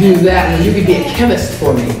 you could do that, and you could be a chemist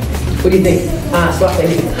for me. What do you think? Sloth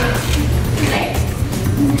baby.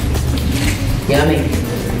 Yummy.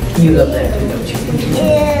 You love that too, don't you?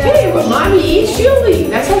 Hey, what mommy eats, she'll eat.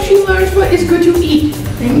 That's how she learns what is good to eat. eat.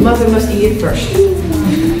 The mother must eat it first.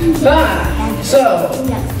 So,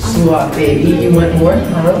 Sloth baby, you want more?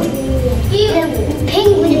 Huh?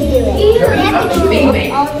 Penguin do it. Hurry up and feed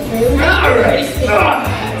me. All right.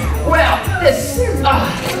 Well, this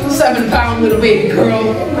 7-pound little baby girl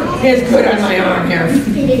is good on my arm here.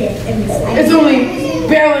 It's only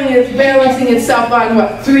balancing itself on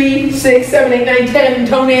what, 3, 6, 7, 8, 9, 10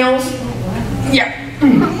 toenails? Yeah.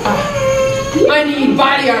 I need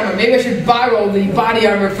body armor. Maybe I should borrow the body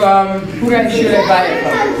armor from, who should I buy it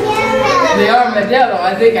from? The armadillo,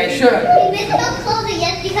 I think I should. He missed no clothing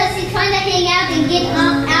yet because he's trying to hang out and get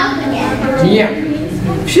out again. Yeah.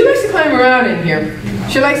 She likes to climb around in here.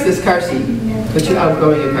 She likes this car seat. But you're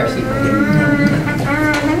outgrowing your car seat.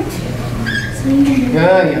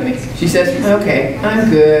 Oh, yummy. She says, okay, I'm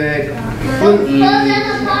good. We'll eat.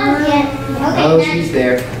 Oh, she's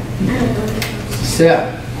there. So,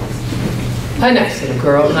 a nice little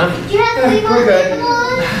girl, huh? Do you have to leave We're good.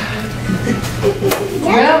 on?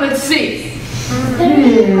 Well, let's see.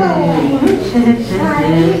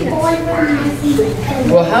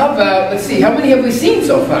 Well, how about, let's see, how many have we seen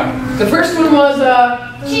so far? The first one was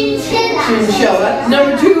chinchilla.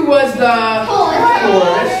 Number 2 was the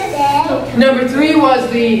horse. Number 3 was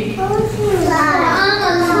the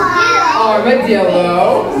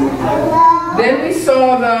armadillo. Then we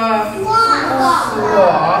saw the sloth.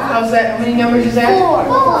 How's that? How many numbers is that?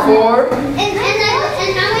 4. And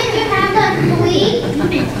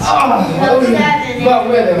now we have the 3. But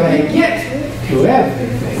where do I get to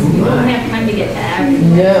everything? We don't have time to get to that.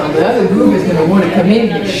 No, the other group is going to want to come in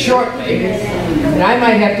here shortly. And I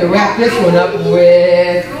might have to wrap this one up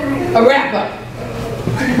with a wrap-up.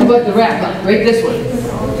 How about the wrap-up? Right, this one.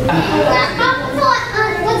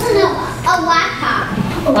 What's a laptop?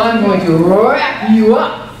 I'm going to wrap you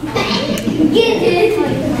up.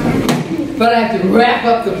 But I have to wrap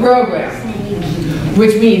up the program.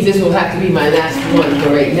 Which means this will have to be my last one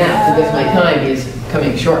for right now, because my time is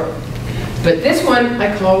coming short. But this one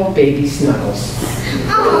I call Baby Snuggles.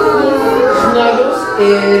 Snuggles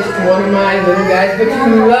is one of my little guys, but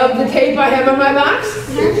you love the tape I have on my box?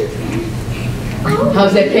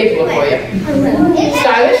 How's that tape look for you?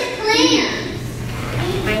 Stylish?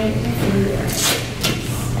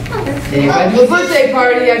 And if I do a birthday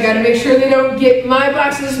party, I gotta make sure they don't get my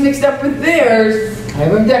boxes mixed up with theirs. I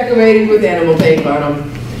have them decorated with animal tape on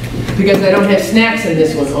them. Because I don't have snacks in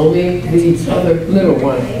this one, only the other little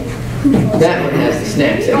one. That one has the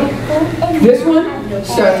snacks in it. This one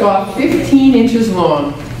starts off 15 inches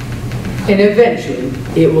long, and eventually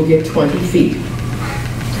it will get 20 feet.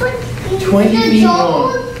 20 feet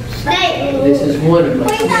long. This is one of my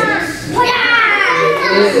snacks.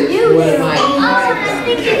 This is one of my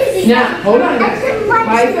pythons. Now, hold on.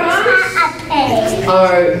 Pythons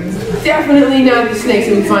are definitely not the snakes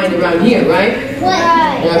that we find around here, right?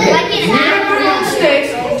 Okay. We have our own snakes,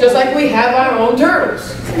 just like we have our own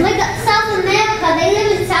turtles. Like South America, they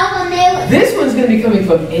live in South America. This one's going to be coming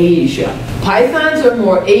from Asia. Pythons are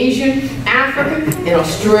more Asian, African, and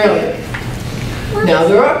Australian. Now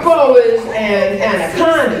there are boas and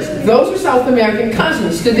anacondas. Those are South American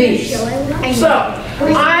cousins to these. So,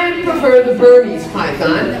 I prefer the Burmese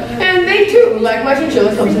python, and they too, like my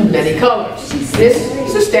chinchilla, comes in many colors. This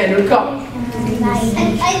is a standard color.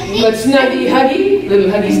 But Snuggy Huggy, little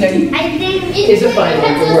Huggy Snuggy, is a fine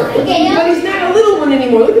one to work with. But he's not a little one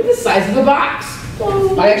anymore. Look at the size of the box.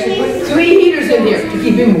 I actually put 3 heaters in here to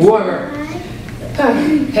keep him warmer.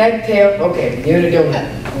 Head, tail, okay, you're the donut.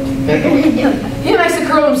 He likes to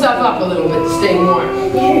curl himself up a little bit to stay warm.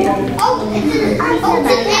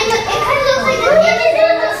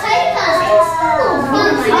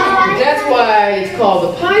 That's why it's called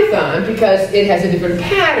a python, because it has a different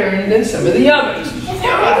pattern than some of the others.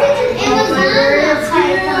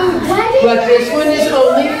 But this one is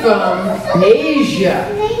only from Asia.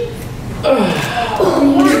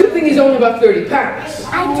 Good thing he's only about 30 pounds.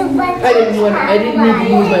 I didn't need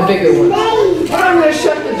to use my bigger one. But I'm going to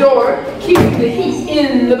shut the door, keeping the heat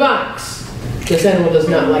in the box. This animal does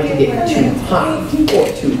not like to get too hot or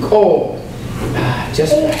too cold.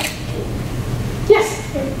 Just right. Yes?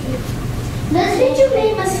 Didn't you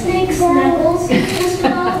name a snake Snuggles?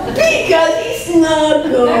 Because he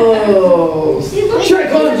snuggles. Should I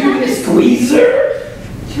call him Junior Squeezer?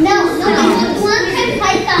 No, one can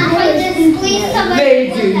python just squeeze somebody. They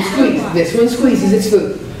do squeeze. This one squeezes its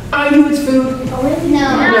food. Are you its food? No.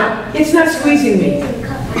 No, it's not squeezing me.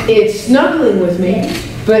 It's snuggling with me,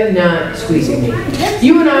 but not squeezing me.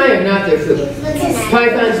 You and I are not their food.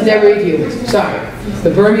 Pythons never eat humans. Sorry.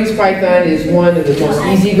 The Burmese python is one of the most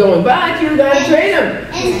easygoing, but you gotta train them.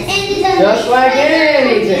 And Just like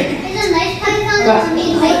anything. Is a nice python or a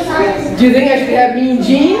mean python? Do you think I should have Mean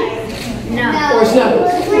Gene? No. Or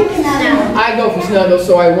Snuggles? No. I go for Snuggles,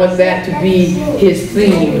 so I want that to be his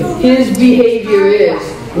theme. His behavior is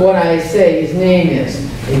what I say his name is.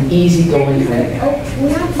 An easygoing kind of guy.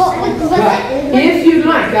 But if you'd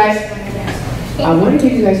like, guys, I want to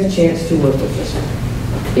give you guys a chance to work with us.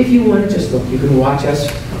 If you want to just look, you can watch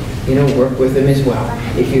us, work with them as well.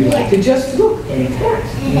 If you'd like to just look and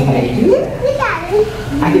pass, you may do that.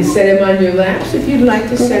 I can set him on your laps if you'd like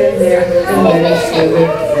to set him there and let him slither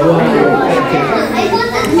while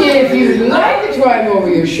if you'd like to try him over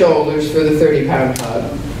your shoulders for the 30-pound hug,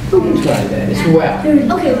 you can try that as well.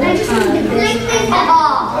 Okay, I just want to get this.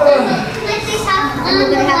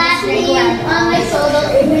 On my shoulder,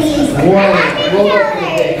 please. Wonderful. We'll look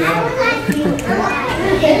at it.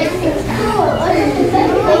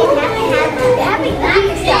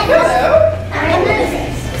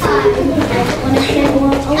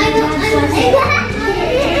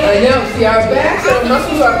 I know, see, our backs, our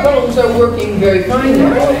muscles, our bones are working very fine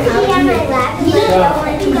now.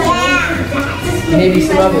 Maybe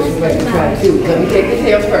some others would like to try too. Let me take the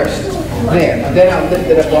tail first. There, and then I'll lift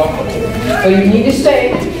it up off of you. So you need to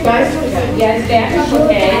stay, guys. Yes, back up,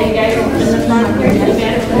 okay. You guys are in the front.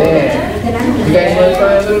 There. You guys want to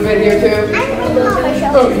try a little bit here too?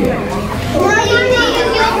 Oh, yeah.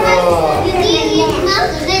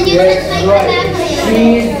 That's right.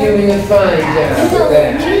 She's doing a fine job with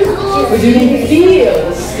that. But you can feel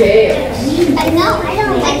the scales. I know, I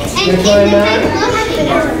don't like it. Can I try them out?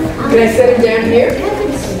 Can I set them down here?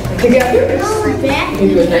 Together?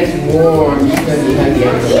 Into a nice warm, snuggy huggy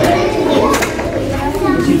on the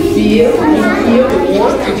Did you feel the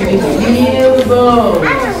warmth? Did you feel the bones?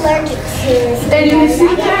 I'm allergic to And you can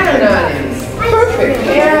see down on it. Perfect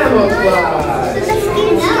camouflage.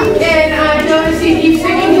 And I notice he keeps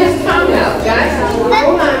sticking his tongue out, guys.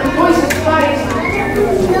 Hold on, the voice is spiced.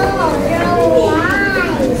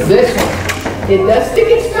 This one. It does stick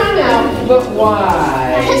its tongue out, but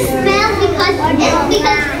why? To smell because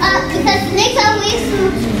snakes always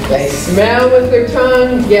They smell with their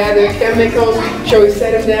tongue, gather chemicals. Shall we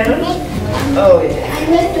set him down? Oh, yeah.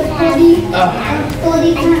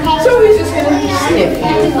 So he's just going to sniff you.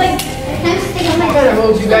 Kind of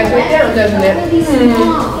holds you guys right down, doesn't it?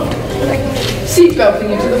 Seatbelting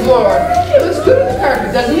you to the floor. He looks good on the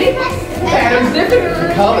carpet, doesn't he? Pattern's different.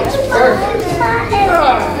 The color's perfect.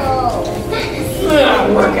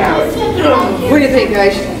 Work out. What do you think,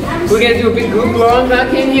 guys? We're going to do a big group long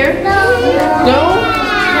hug in here? No?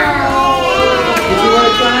 Did you want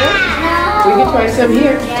to try it? We can try some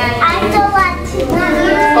here. I don't want to.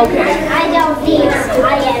 Okay. I don't think I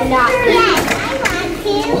am not. Yes, I want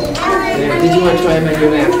to. Did you want to try them on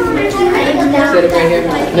your lap? Set it right here.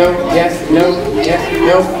 No? Yes? No? Yes?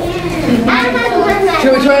 No?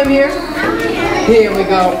 Should we try them here? Here we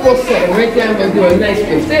go. We'll set them right down. We'll do a nice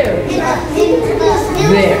good there.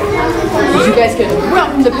 There. So you guys can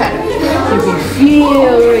welcome the pattern. You can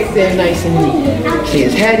feel right there nice and neat. See,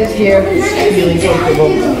 his head is here. He's feeling comfortable.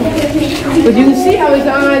 But you can see how his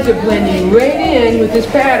eyes are blending right in with this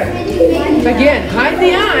pattern. Again, hide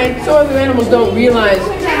the eye so other animals don't realize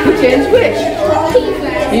which end's which.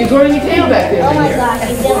 Are you growing your tail back there? You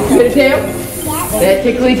got a tail? That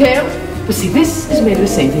tickly tail? But see, this is made of the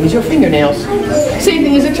same thing as your fingernails. Same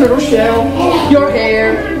thing as a turtle shell, your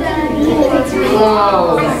hair.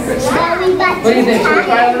 Oh, that good stuff. What do you think? Should we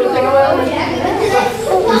try a little thing around?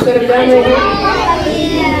 Instead of down right here?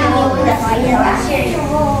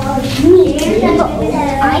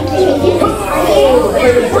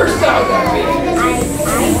 You're the first dog that week.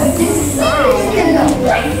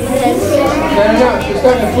 No, she's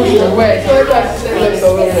starting to push her away. So let's go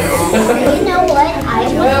over now. You know what? I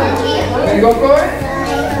will. Gonna go for it?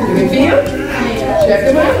 You can feel? Check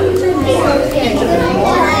them out.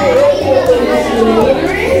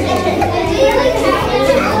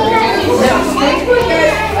 Now, stay put,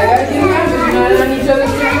 guys. I gotta get around because you're not on each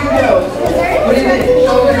other's fingers and toes. What do you think?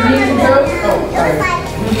 Shoulders, knees, and toes? Oh, sorry.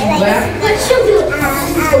 Left? But she'll do it.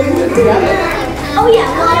 Oh, you did it. Oh yeah.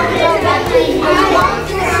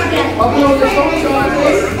 Up and over the shoulder, so on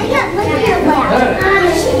face. Look at her lap.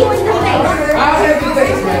 She gets the face. I'll have your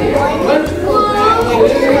face, my dear. 1, 2,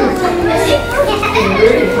 3.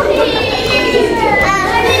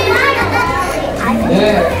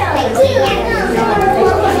 Yeah.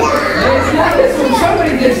 It's not this one.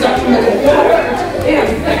 Somebody did something with it.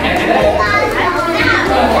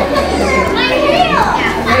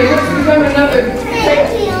 Hey, let's become another tail.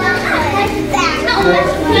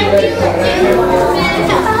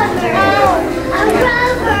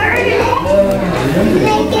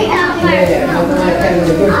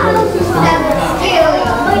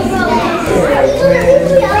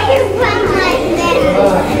 I'm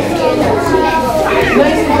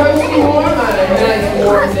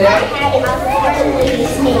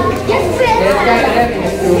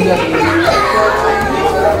doing nothing.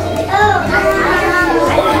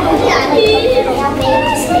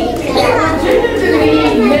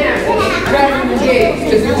 Driving the gate,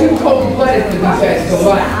 because you're too cold-blooded for these guys to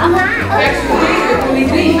lie. Extra danger for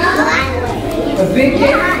these thieves. A big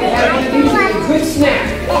gate, they have one of these, a good snack.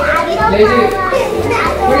 They do.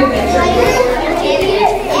 What is that?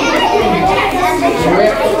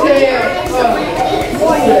 Rip the tail.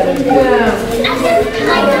 Set it down.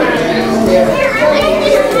 Yeah.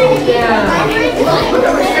 Down. Look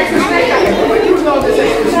how much extra snack I have. What are you doing all this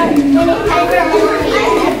extra snack?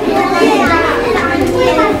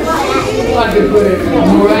 I could put it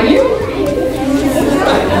more on you.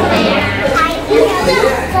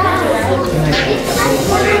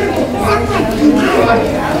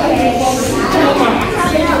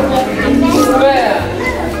 Well,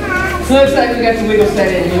 looks like we got the wiggle set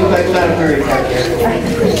in. You look like a lot of hurries out there.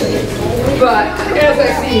 But as I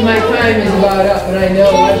see, my time is about up, and I know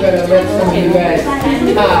I'm going to let some of you guys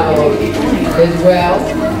out as well.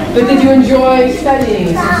 But did you enjoy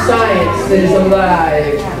studying some science that is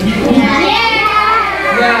alive?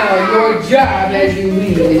 Now, your job as you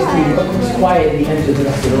leave is to quietly enter the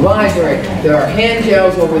rest of the library. There are hand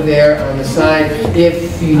gels over there on the side.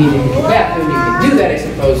 If you need to use the bathroom, you can do that, I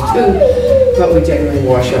suppose, too. But we generally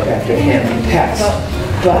wash up after hand pass.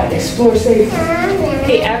 But explore safely.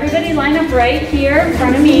 Okay, everybody line up right here in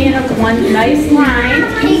front of me in a one nice line.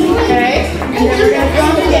 Okay? And then we're going to go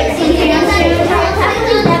to the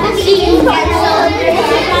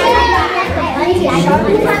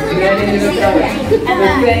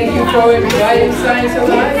Thank you for guiding science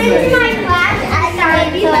alive. Okay,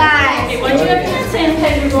 once you have your hand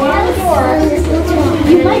sanitizer, go out the door.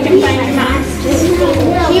 You might find your mom.